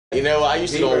You know, I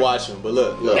used to go watch him, but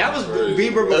look. That was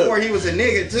Bieber before he was a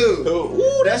nigga too.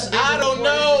 Ooh, I don't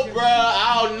know, bro.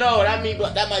 I don't know.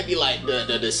 That might be like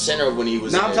the center of when he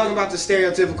was. No, I'm talking about the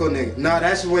stereotypical nigga. No,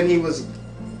 that's when he was.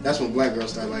 That's when black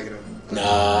girls started liking him.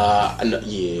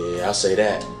 Yeah, I'll say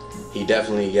that. He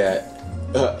definitely got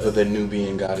the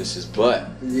Nubian goddesses, but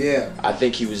yeah, I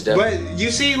think he was definitely. But you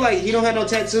see, like, he don't have no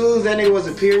tattoos. That nigga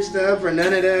wasn't pierced up or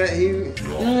none of that.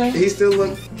 He still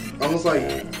looked almost like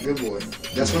good boy.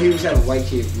 That's when he was having white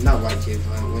kid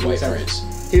fun. When White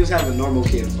friends. He was having normal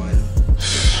kid fun.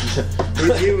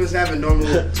 he was having normal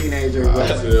teenager.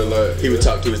 He would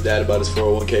talk to his dad about his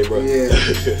 401k, bro. Yeah.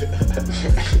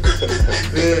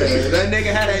 Yeah. That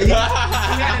nigga had he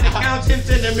had an accountant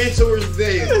and the mentors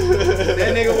there.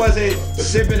 That nigga wasn't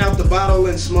sipping out the bottle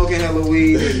and smoking hella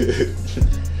weed and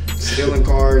stealing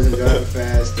cars and driving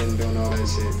fast and doing all that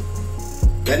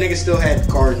shit. That nigga still had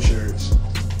car insurance.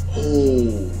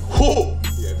 Oh.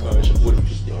 Yeah, car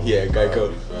insurance. Yeah,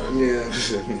 Geico.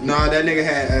 Yeah. Nah, that nigga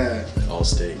had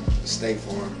Allstate. State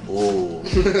Farm. Ooh.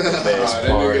 The best that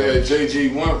nigga had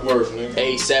JG Wentworth, nigga.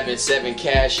 877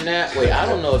 cash nap. Wait, I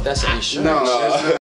don't know if that's an insurance. No, that's not.